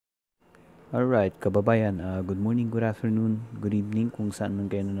Alright, kababayan, good morning, good afternoon, good evening kung saan man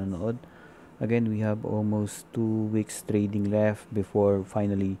kayo nanonood. Again, we have almost 2 weeks trading left before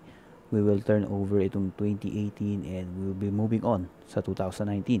finally we will turn over itong 2018 and we will be moving on sa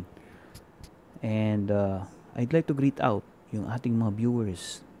 2019. And I'd like to greet out yung ating mga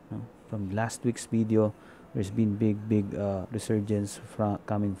viewers. No? From last week's video, there's been big resurgence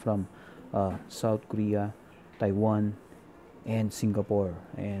coming from South Korea, Taiwan, and Singapore.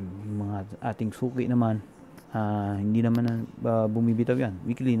 And yung mga ating suki naman, hindi naman bumibitaw yan.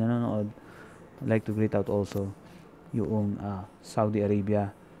 Weekly nanonood. I'd like to greet out also yung Saudi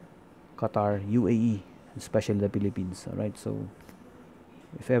Arabia, Qatar, UAE, especially the Philippines. Alright, so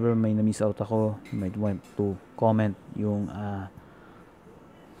if ever may na-miss out ako, you might want to comment yung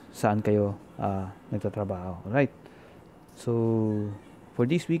saan kayo nagtatrabaho. Alright, so for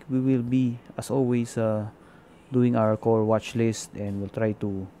this week, we will be, as always, doing our core watch list and we'll try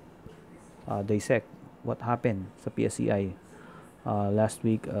to dissect what happened sa PSEi last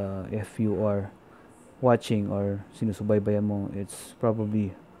week. If you are watching or sinusubaybayan mo, it's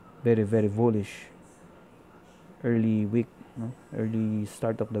probably very bullish early week, no? Early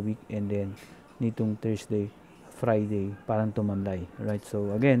start of the week, and then nitong Thursday, Friday, parang tumamlay. Right?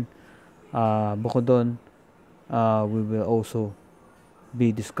 So again, bukod doon, we will also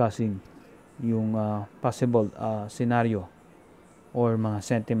be discussing yung possible scenario or mga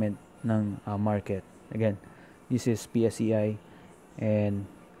sentiment ng market. Again, this is PSEi, and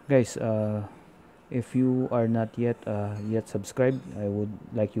guys, if you are not yet subscribed, I would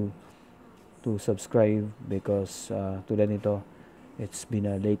like you to subscribe because tulad nito, it's been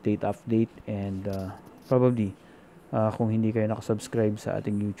a late update, and probably kung hindi kayo nakasubscribe sa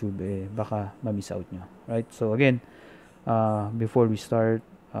ating YouTube, baka ma-miss out nyo. Right? So again, before we start,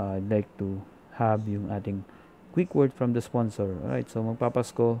 I'd like to have yung ating quick word from the sponsor. Alright, so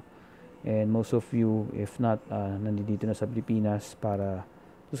magpapasko, and most of you, if not, nandito na sa Pilipinas para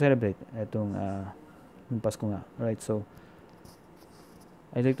to celebrate itong yung Pasko nga. Alright, so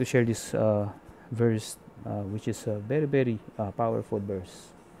I'd like to share this verse, which is a very powerful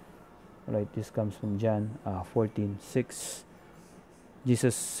verse. Alright, this comes from John 14:6.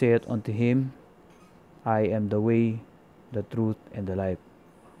 Jesus said unto him, I am the way, the truth, and the life.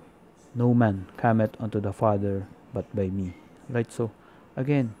 No man cometh unto the Father but by me. Right, so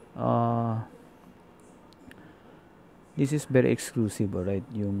again, this is very exclusive, right?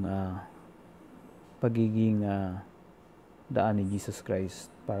 Yung pagiging daan ni Jesus Christ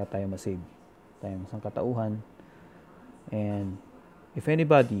para tayo masave, tayong sangkatauhan. And if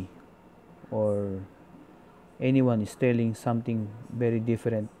anybody or anyone is telling something very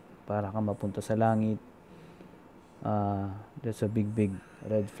different para ka mapunta sa langit, that's a big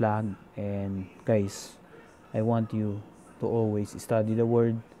red flag. And guys, I want you to always study the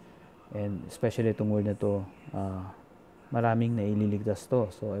word, and especially itong word na to, maraming naililigtas to,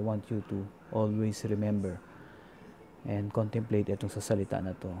 so I want you to always remember and contemplate itong sa salita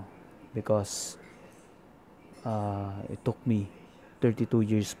na to, because it took me 32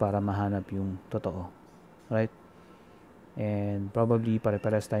 years para mahanap yung totoo, right? And probably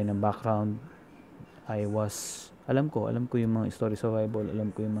pare-pares tayo ng background. Alam ko yung mga stories sa Bible,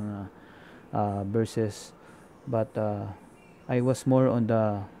 alam ko yung mga verses, but I was more on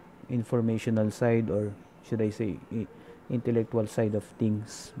the informational side, or should I say intellectual side of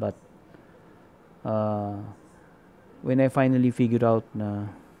things. But when I finally figured out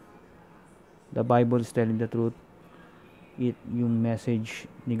na the Bible is telling the truth, yung message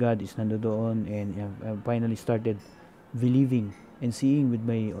ni God is nandoon, and I finally started believing and seeing with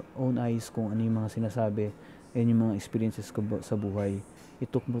my own eyes kung ano yung mga sinasabi and yung mga experiences ko sa buhay.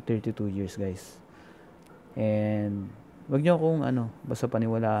 It took me 32 years, guys. And wag niyo akong basta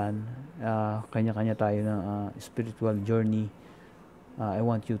paniwalaan. Kanya-kanya tayo ng spiritual journey. I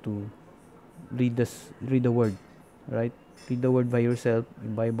want you to read the word, right? Read the word by yourself.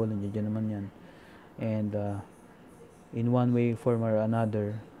 Yung Bible, nandiyan naman yan. And in one way, form or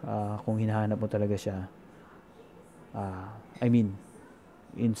another, kung hinahanap mo talaga siya,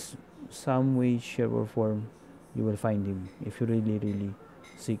 in some way, shape, or form, you will find him if you really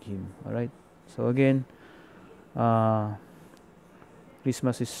seek him. Alright? So again,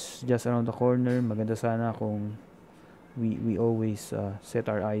 Christmas is just around the corner. Maganda sana kung we always set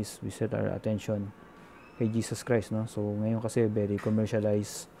our eyes, we set our attention kay Jesus Christ, no? So ngayon kasi very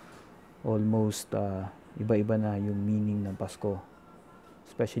commercialized, almost iba-iba na yung meaning ng Pasko,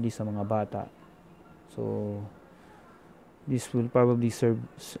 especially sa mga bata. So this will probably serve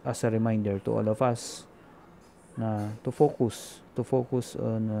as a reminder to all of us na to focus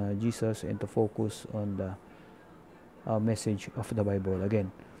on Jesus, and to focus on the message of the Bible.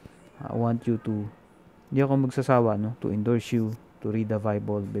 Again, I want you to, hindi ako magsasawa, no, to endorse you to read the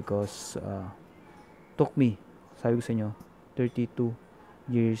Bible because took me, sabi ko sa inyo, 32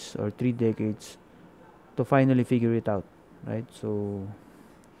 years or 3 decades to finally figure it out, right? So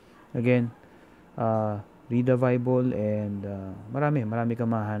again, read the Bible and marami kang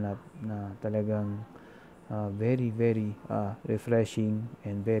mahanap na talagang very very refreshing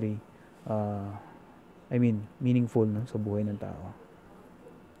and very meaningful, no, sa buhay ng tao.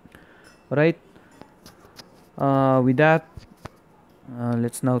 Alright, with that,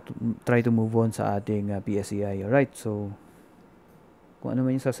 let's now try to move on sa ating PSEi. Alright, so kung ano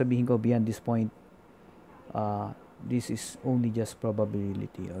man yung sasabihin ko beyond this point, this is only just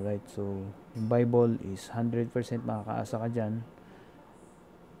probability. Alright, so yung Bible is 100% makakaasa ka dyan.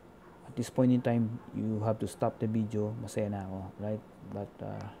 At this point in time, you have to stop the video. Masaya na ako, right? But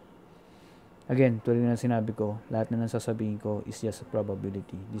again, tulad na sinabi ko, lahat na nasasabihin ko is just a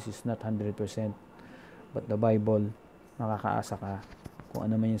probability. This is not 100%, but the Bible, makakaasa ka kung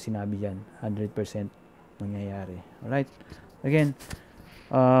ano man yung sinabi dyan, 100% mangyayari. Alright? Again,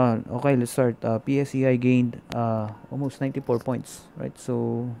 okay, let's start. PSEi gained almost 94 points, right?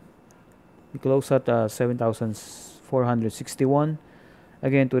 So we close at 7,461.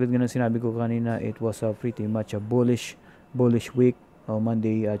 Again, tulad nga ng sinabi ko kanina, it was pretty much a bullish week,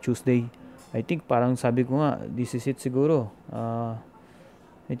 Monday, Tuesday. I think parang sabi ko nga, this is it siguro.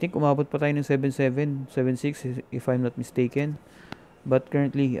 I think umabot pa tayo ng 7.7, 7.6 if I'm not mistaken. But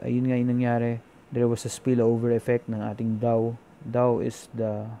currently, ayun nga yung nangyari. There was a spillover effect ng ating Dow. Dow is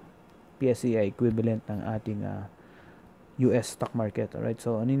the PSEi equivalent ng ating US stock market. Alright,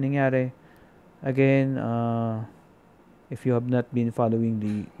 so ano yung nangyari? Again, if you have not been following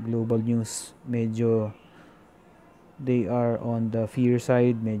the global news, medyo they are on the fear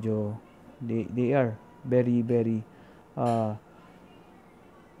side, medyo they are very very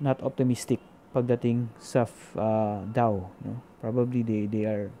not optimistic pagdating sa Dow, no? Probably they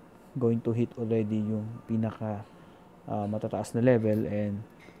are going to hit already yung pinaka matataas na level, and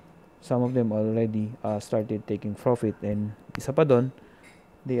some of them already started taking profit, and isa pa doon,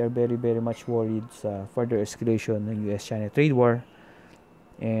 they are very very much worried sa further escalation ng US-China trade war.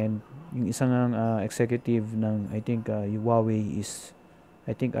 And yung isang executive ng I think Huawei is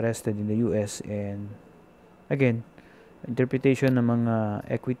I think arrested in the US, and again, interpretation ng mga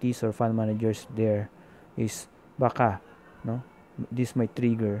equities or fund managers there is baka, no, this might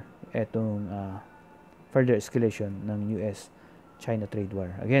trigger etong further escalation ng US-China trade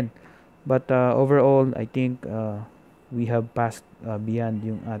war again. But overall, I think we have passed beyond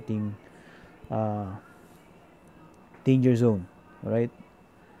yung ating danger zone, right?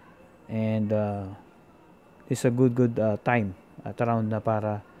 And it's a good time at around na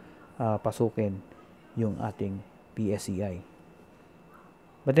para pasukin yung ating PSEi.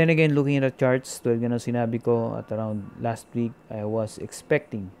 But then again, looking at the charts, tulad nga ng sinabi ko at around last week, I was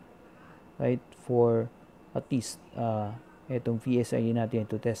expecting, right, for at least itong PSEi natin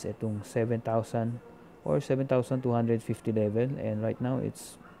to test itong 7,000 or 7,250 level, and right now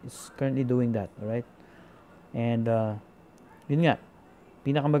it's currently doing that, right? And yun nga,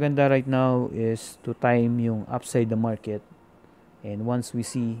 pinakamaganda right now is to time yung upside the market, and once we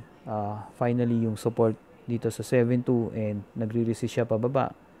see finally yung support dito sa 7.2 and nagre-resist siya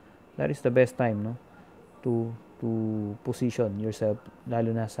pababa, that is the best time, no, to position yourself, lalo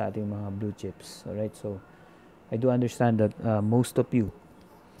na sa ating mga blue chips. Alright, so I do understand that most of you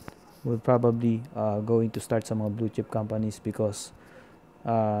will probably going to start sa mga blue chip companies because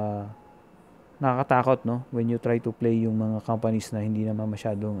nakakatakot, no, when you try to play yung mga companies na hindi naman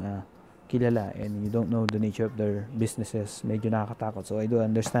masyadong kilala and you don't know the nature of their businesses. Medyo nakakatakot. So I do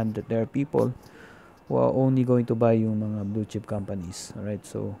understand that there are people who are only going to buy yung mga blue chip companies. Alright,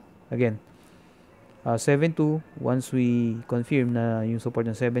 so again, 7.2, once we confirm na yung support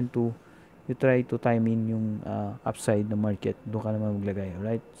ng 7.2, you try to time in yung upside ng market. Doon ka naman maglagay.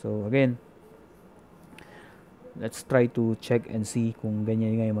 Alright, so again, let's try to check and see kung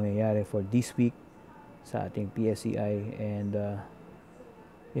ganyan nga yung mangyayari for this week sa ating PSEi. And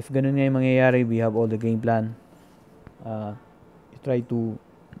if ganun nga yung mangyayari, we have all the game plan. You try to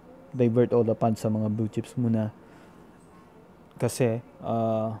divert all the funds sa mga blue chips muna. Kasi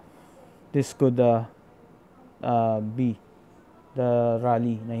this could be the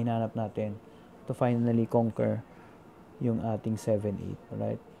rally na hinanap natin to finally conquer yung ating 7.8.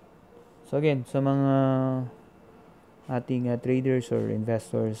 Alright? So again, sa mga ating traders or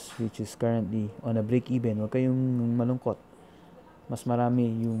investors which is currently on a break-even, huwag kayong malungkot. Mas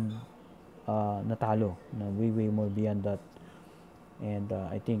marami yung natalo na way more beyond that. And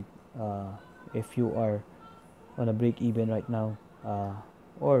I think if you are on a break-even right now,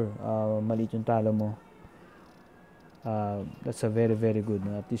 or maliit yung talo mo, that's a very very good.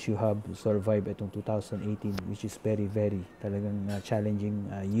 At least you have survived itong 2018, which is very very talagang challenging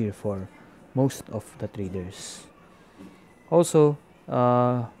year for most of the traders. Also,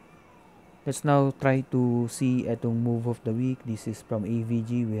 let's now try to see itong move of the week. This is from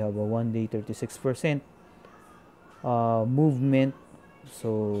AVG. We have a 1 day 36% movement.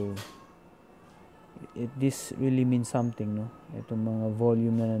 So this really means something, no? Itong mga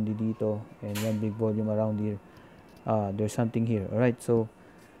volume na nandito and one big volume around here. There's something here. Alright, so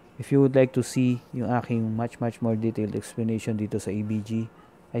if you would like to see yung aking much more detailed explanation dito sa ABG,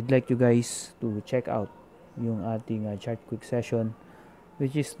 I'd like you guys to check out yung ating chart quick session,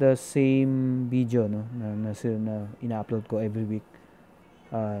 which is the same video, no, na ina-upload ko every week.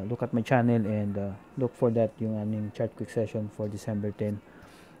 Look at my channel and look for that, yung aming chart quick session for December 10.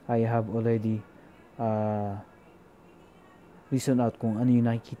 I have already reason out kung ano yung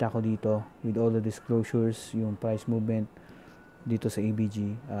nakikita ko dito with all the disclosures, yung price movement dito sa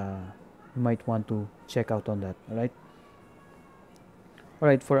ABG. You might want to check out on that.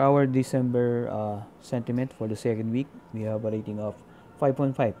 Alright, for our December sentiment for the second week, we have a rating of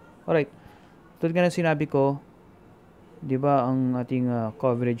 5.5. Alright, tulad nga na sinabi ko, di ba ang ating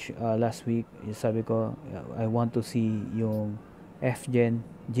coverage last week, sabi ko, I want to see yung FGen,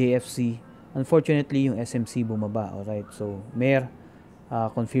 JFC. Unfortunately, yung SMC bumaba. Alright, so MER,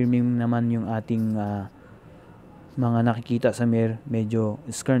 confirming naman yung ating mga nakikita sa MER, medyo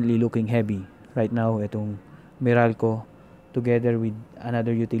is currently looking heavy. Right now, itong Meralco, together with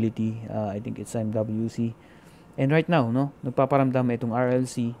another utility, I think it's MWC. And right now, no, nagpaparamdam itong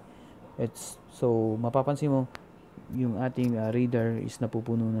RLC. So, mapapansin mo, yung ating radar is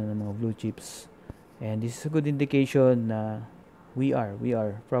napupuno na ng mga blue chips. And this is a good indication na we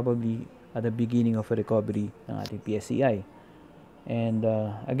are probably at the beginning of a recovery ng ating PSEi. And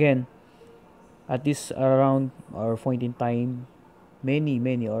again, at this around our point in time, many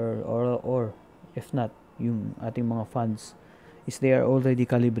or if not, yung ating mga funds is they are already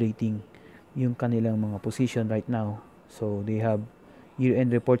calibrating yung kanilang mga position right now. So they have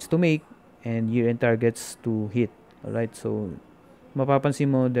year-end reports to make and year-end targets to hit. Alright, so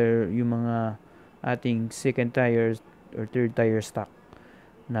mapapansin mo there yung mga ating second tier or third tier stock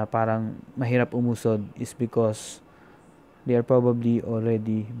na parang mahirap umusod is because they are probably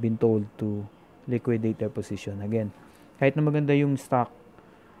already been told to liquidate their position. Again, kahit na maganda yung stock,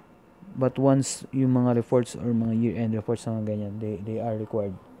 but once yung mga reports or mga year-end reports na ganyan, they are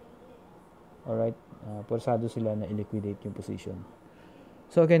required. Alright, forsado sila na i-liquidate yung position.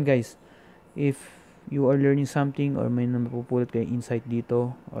 So again guys, if you are learning something or may napupulot kayo insight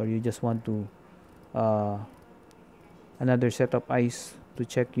dito, or you just want to another set of eyes to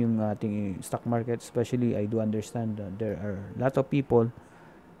check yung ating stock market, especially I do understand that there are a lot of people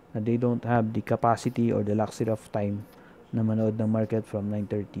na they don't have the capacity or the luxury of time na manood ng market from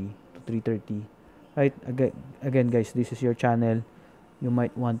 9:30 to 3:30. Right, again guys, this is your channel. You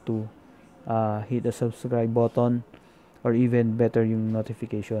might want to hit the subscribe button or even better yung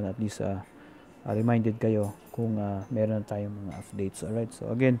notification, at least reminded kayo kung meron tayong mga updates. Alright,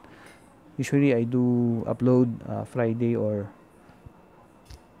 so again, usually I do upload Friday, or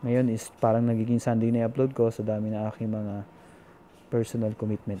ngayon is parang nagiging Sunday na i-upload ko sa dami na aking mga personal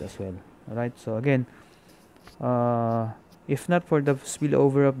commitment as well. Alright, so again, if not for the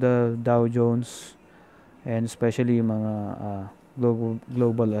spillover of the Dow Jones and especially yung mga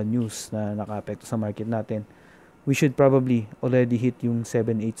global news na naka-apekto sa market natin, we should probably already hit yung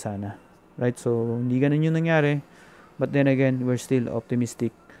 7-8 sana. Right, so hindi ganun yung nangyari, but then again, we're still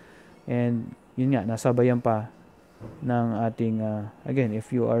optimistic, and yun nga, nasabayan pa ng ating again, if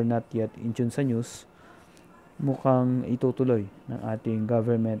you are not yet in tune sa news, mukhang itutuloy ng ating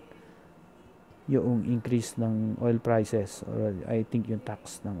government yung increase ng oil prices, or I think yung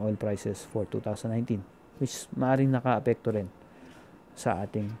tax ng oil prices for 2019, which maaring naka-apekto rin sa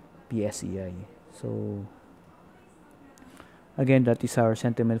ating PSEi. So again, that is our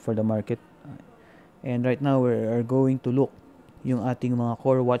sentiment for the market. And right now, we are going to look yung ating mga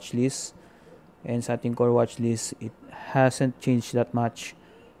core watch list. And sa ating core watch list, it hasn't changed that much.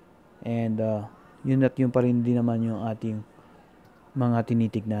 And yun at yun pa rin din naman yung ating mga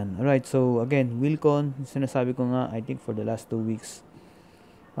tinitignan. Alright, so again, Wilcon, sinasabi ko nga, I think for the last 2 weeks,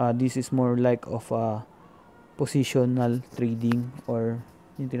 this is more like of a positional trading, or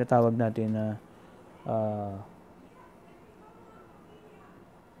yung tinatawag natin na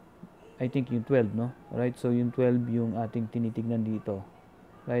I think yung 12, no? Right, so yung 12 yung ating tinitignan dito.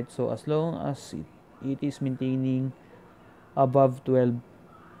 Right, so as long as it is maintaining above 12,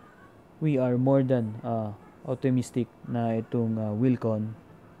 we are more than optimistic na itong Wilcon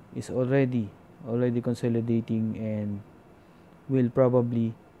is already consolidating and will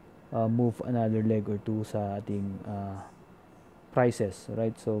probably move another leg or two sa ating prices,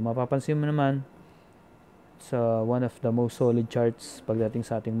 right? So mapapansin mo naman sa one of the most solid charts pagdating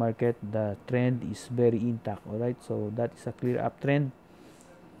sa ating market, the trend is very intact, alright? So that is a clear uptrend,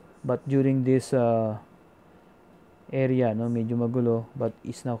 but during this area, no, medyo magulo, but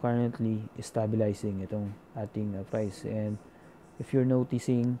is now currently stabilizing itong ating price. And if you're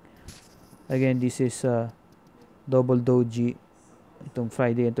noticing, again, this is double doji itong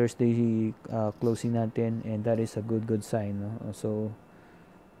Friday and Thursday closing natin, and that is a good sign, no? So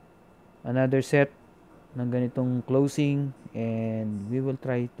another set ng ganitong closing, and we will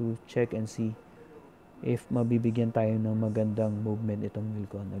try to check and see if mabibigyan tayo ng magandang movement itong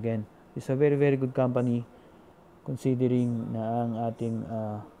Wilcon. Again, it's a very good company considering na ang ating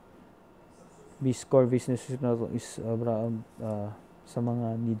core business is around sa mga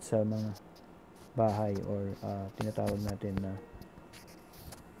needs sa mga bahay or tinatawag natin na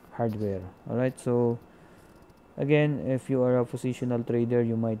hardware. Alright, so again, if you are a positional trader,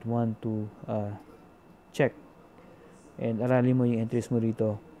 you might want to check and aralin mo yung entries mo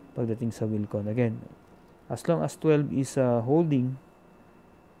rito pagdating sa Wilcon. Again, as long as 12 is holding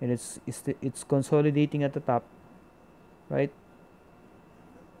and it's consolidating at the top, right?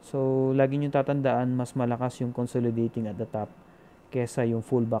 So lagi niyo tatandaan, mas malakas yung consolidating at the top kesa yung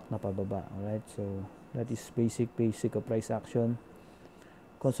fullback na pababa. Alright, so that is basic of price action.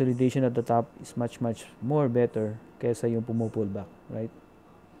 Consolidation at the top is much more better kesa yung pull-back, right?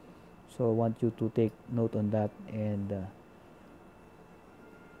 So I want you to take note on that, and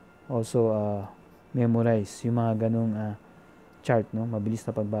also memorize yung mga ganong chart, no? Mabilis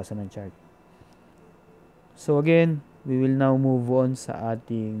na pagbasa ng chart. So again, we will now move on sa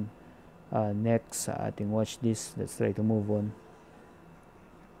ating next sa ating watch list. Let's try to move on.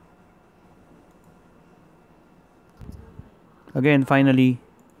 Again, finally,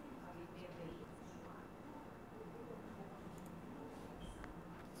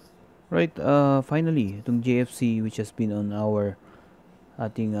 right, finally, itong JFC, which has been on our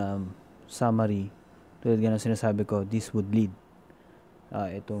ating summary, tulad nga ng sinasabi ko, this would lead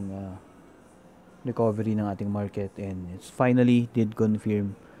itong recovery ng ating market, and it's finally did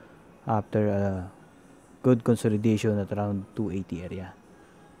confirm after a good consolidation at around 280 area.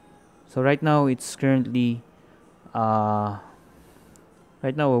 So right now, it's currently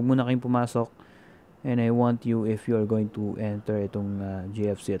right now, wag muna kayong pumasok. And I want you, if you are going to enter itong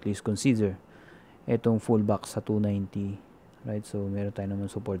GFC, at least consider itong fullback sa 290, right? So meron tayo naman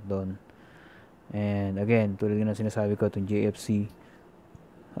support doon. And again, tulad nga ng sinasabi ko, itong GFC,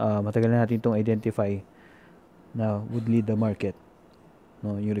 matagal na natin itong identify na would lead the market,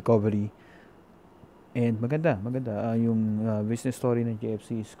 no, yung recovery. And maganda yung business story ng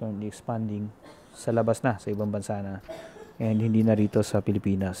GFC is currently expanding sa labas na, sa ibang bansa na. And hindi na rito sa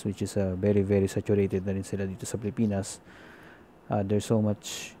Pilipinas, which is very saturated na rin sila dito sa Pilipinas. There's so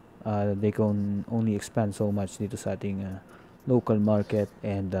much, they can only expand so much dito sa ating local market,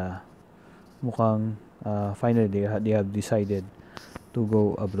 and mukhang finally they have decided to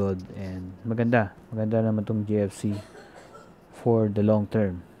go abroad, and maganda naman tong GFC for the long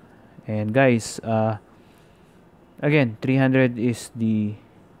term. And guys, again, 300 is the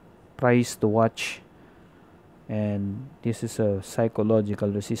price to watch. And this is a psychological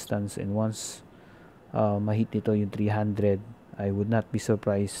resistance, and once mahit nito yung 300, I would not be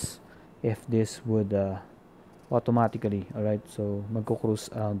surprised if this would automatically, alright, so magko-cruise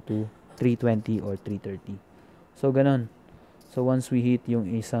around to 320 or 330. So ganon. So once we hit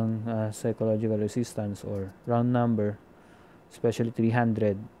yung isang psychological resistance or round number, especially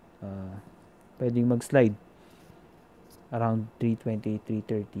 300, pwedeng mag-slide around 320,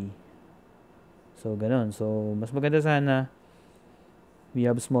 330. So, ganon. So, mas maganda sana we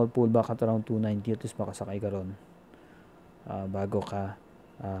have small pullback at around 290, at least makasakay ka ron bago ka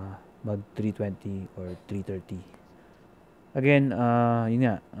mag 320 or 330. Again, yun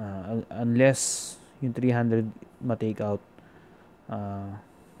nga, unless yung 300 ma-take out,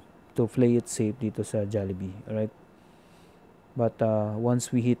 to play it safe dito sa Jollibee, alright? But once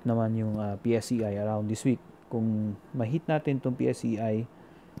we hit naman yung PSEi around this week, kung ma-hit natin itong PSEi,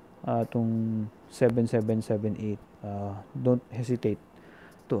 itong 7778, don't hesitate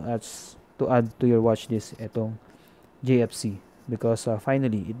to add to your watch list itong JFC, because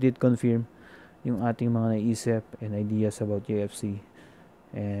finally it did confirm yung ating mga naisip and ideas about JFC,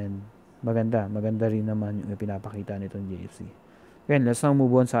 and maganda rin naman yung pinapakita nitong JFC. Again, let's now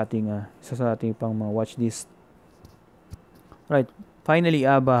move on sa ating isa sa ating pang mga watch list. Right, finally,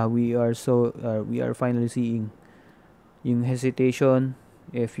 ABA, we are finally seeing yung hesitation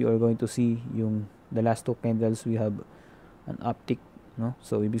if you are going to see yung the last two candles, we have an uptick, no?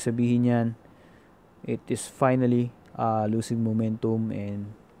 So ibig sabihin yan, it is finally losing momentum,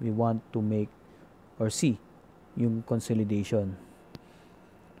 and we want to make or see yung consolidation,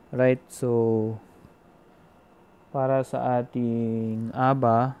 right? So para sa ating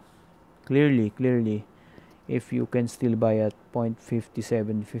ABA, clearly if you can still buy at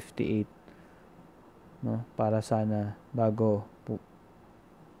 0.5758, no, para sana bago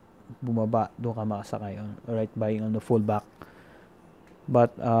bumaba doon ka makasakay on, alright, buying on the fullback.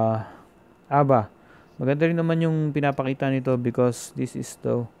 But ABA, maganda rin naman yung pinapakita nito because this is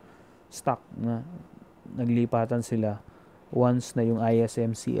the stock na naglipatan sila once na yung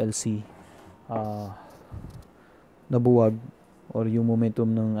ISM CLC nabuwag, or yung momentum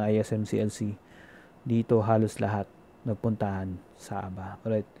ng ISM CLC dito, halos lahat nagpuntahan sa ABA.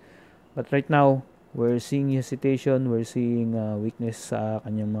 Alright. But right now, we're seeing hesitation, we're seeing weakness sa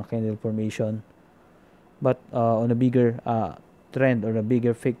kanyang mga candle formation. But on a bigger trend or a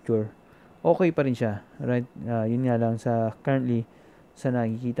bigger picture, okay pa rin siya. Right? Yun nga lang, sa currently sa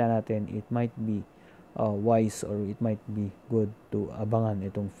nakikita natin, it might be wise or it might be good to abangan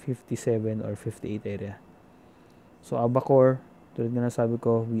itong 57 or 58 area. So ABA Core, tulad nga na sabi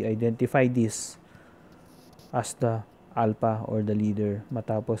ko, we identify this as the alpha or the leader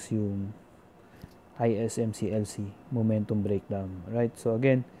matapos yung ISM CLC momentum breakdown. Right? So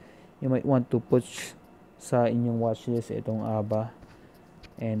again, you might want to push sa inyong watchlist itong ABA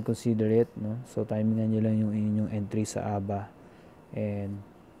and consider it, no? So timingan nyo lang yung inyong entry sa ABA, and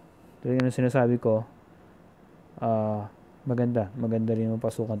tulad nga na sinasabi ko, maganda rin yung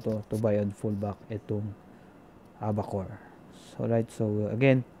pasukan to buy on fullback itong ABA Core. So right, so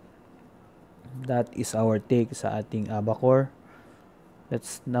again, that is our take sa ating ABA Core.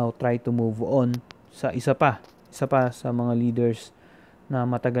 Let's now try to move on sa isa pa sa mga leaders na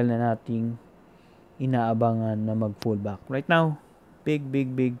matagal na nating inaabangan na mag fullback. Right now, big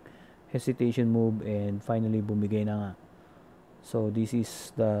hesitation move, and finally bumigay na nga. So this is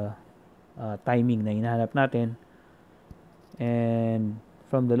the timing na hinahanap natin, and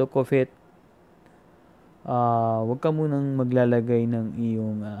from the look of it, wag ka munang maglalagay ng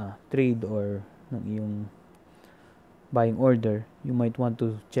iyong trade or ng iyong buying order. You might want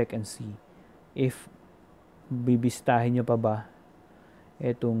to check and see if bibisitahin nyo pa ba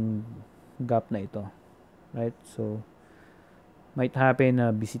itong gap na ito, right? So might happen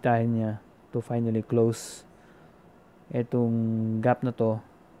na bisitahin niya to finally close itong gap na to.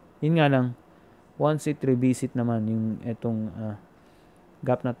 Yun nga lang, once it revisit naman yung itong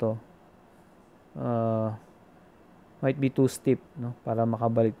gap na to, might be too steep, no, para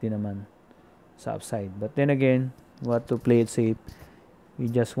makabalik din naman sa upside. But then again, what to play it safe,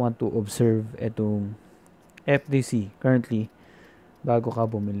 we just want to observe itong FDC currently bago ka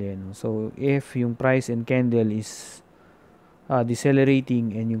bumili, no? So if yung price and candle is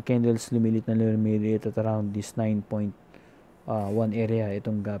decelerating, and yung candles lumilit at around this 9.1 area,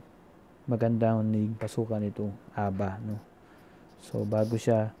 itong gap, maganda ang pasukan itong ABA, no? So bago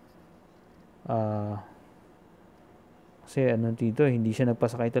siya kasi dito, hindi siya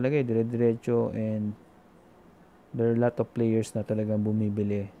nagpasakay talaga, dire-diretso, and there are a lot of players na talagang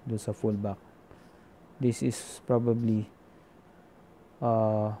bumibili doon sa fullback. This is probably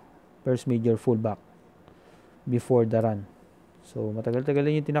first major fullback before the run. So matagal-tagal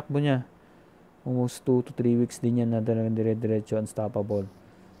din yung tinakbo niya, almost 2 to 3 weeks din yan na talagang dire-diretso, unstoppable.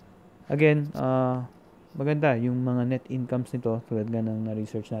 Again, maganda yung mga net incomes nito, tulad nga ng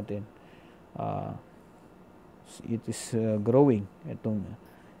na-research natin. It is growing itong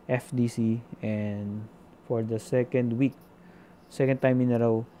FDC, and for the second time in a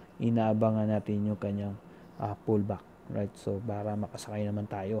row, inaabangan natin yung kanyang pullback, right? So para makasakay naman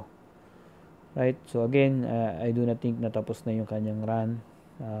tayo, right? So again, I do not think natapos na yung kanyang run.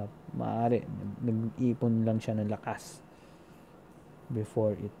 Maaari nag-ipon lang siya ng lakas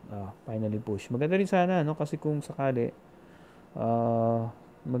before it finally push. Maganda rin sana, no, kasi kung sakali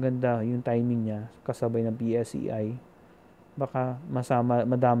maganda yung timing niya kasabay ng PSEi, baka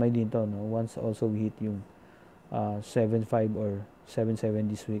madamay din to, no? Once also we hit yung 7.5 or 7.7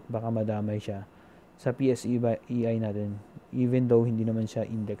 this week, baka madamay siya sa PSEi natin, even though hindi naman siya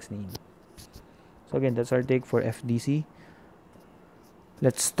index name. So again, that's our take for FDC.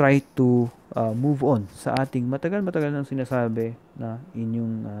 Let's try to move on sa ating matagal nang sinasabi na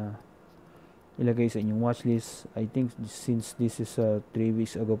inyong ilagay sa inyong watchlist. I think since this is 3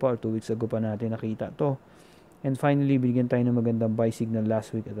 weeks ago pa or 2 weeks ago pa natin nakita to. And finally, binigyan tayo ng magandang buy signal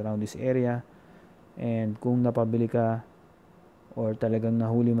last week at around this area. And kung napabili ka or talagang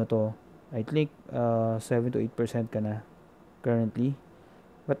nahuli mo to, I think 7 to 8% ka na currently.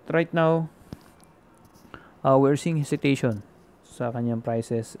 But right now, we're seeing hesitation sa kanyang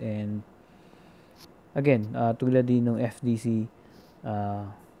prices, and again, tulad din ng FDC,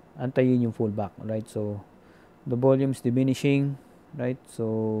 antayin yung pullback, right? So the volume is diminishing, right?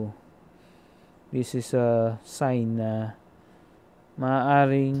 So this is a sign na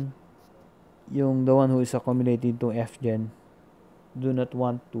maaaring yung the one who is accumulating to FGen do not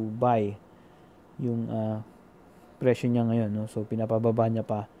want to buy yung presyo niya ngayon, no? So pinapababa niya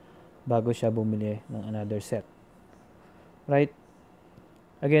pa bago siya bumili ng another set, right?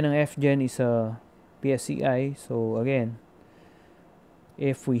 Again, ang FGen is a PSEi. So again,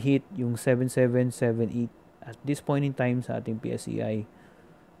 if we hit yung 7778 at this point in time sa ating PSEi,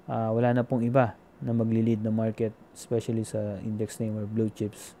 wala na pong iba na magli-lead na market, especially sa index name or blue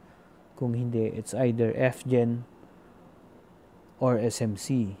chips. Kung hindi, it's either FGen or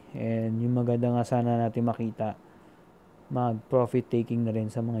SMC. And yung maganda nga sana natin makita, mag-profit taking na rin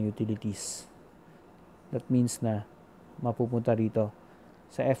sa mga utilities. That means na mapupunta rito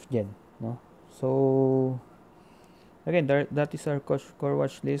sa FGen, no? So again, that is our core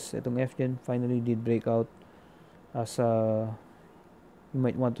watch list. Itong FGen finally did break out as you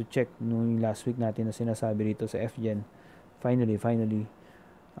might want to check nung last week natin na sinasabi rito sa FGen. Finally,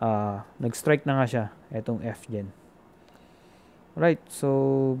 nag-strike na nga siya, itong FGen. Right,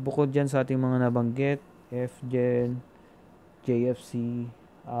 so bukod dyan sa ating mga nabanggit, FGen, JFC,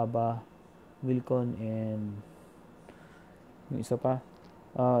 ABA, Wilcon, and yung isa pa,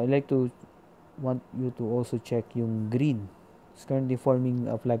 I like to want you to also check yung green. It's currently forming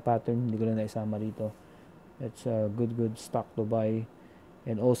a flag pattern, hindi ko lang naisama rito. It's a good stock to buy.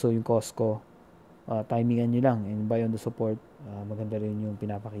 And also yung Costco, timingan nyo lang and buy on the support. Maganda rin yung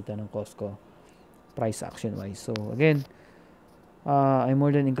pinapakita ng Costco price action wise. So again, I'm more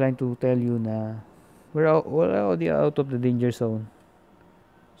than inclined to tell you na we're already out of the danger zone.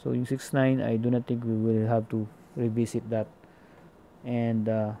 So yung 6.9, I do not think we will have to revisit that. And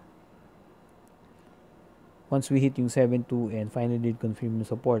once we hit yung 7.2 and finally did confirm yung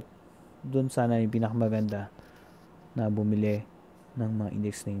support, dun sana yung pinakamaganda na bumili ng mga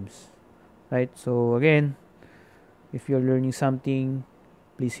index names, right? So again, if you're learning something,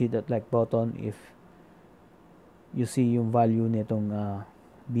 please hit that like button. If you see yung value nitong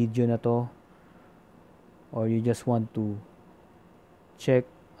video na to, or you just want to check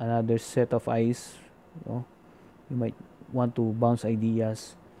another set of eyes, you might want to bounce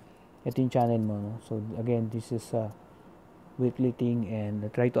ideas, ito yung channel mo, no? So again, this is a weekly thing, and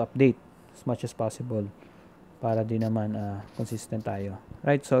I try to update as much as possible para din naman consistent tayo,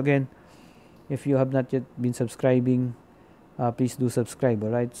 right? So again, if you have not yet been subscribing, please do subscribe,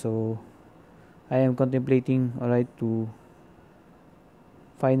 alright? So I am contemplating, alright, to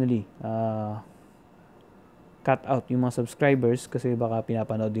finally cut out yung mga subscribers kasi baka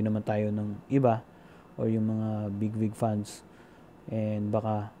pinapanood din naman tayo ng iba or yung mga big fans, and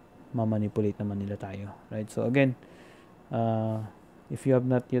baka mamanipulate naman nila tayo, right? So again, if you have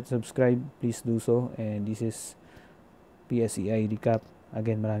not yet subscribed, please do so. And this is PSEi Recap.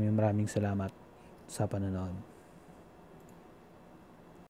 Again, maraming salamat sa panonood.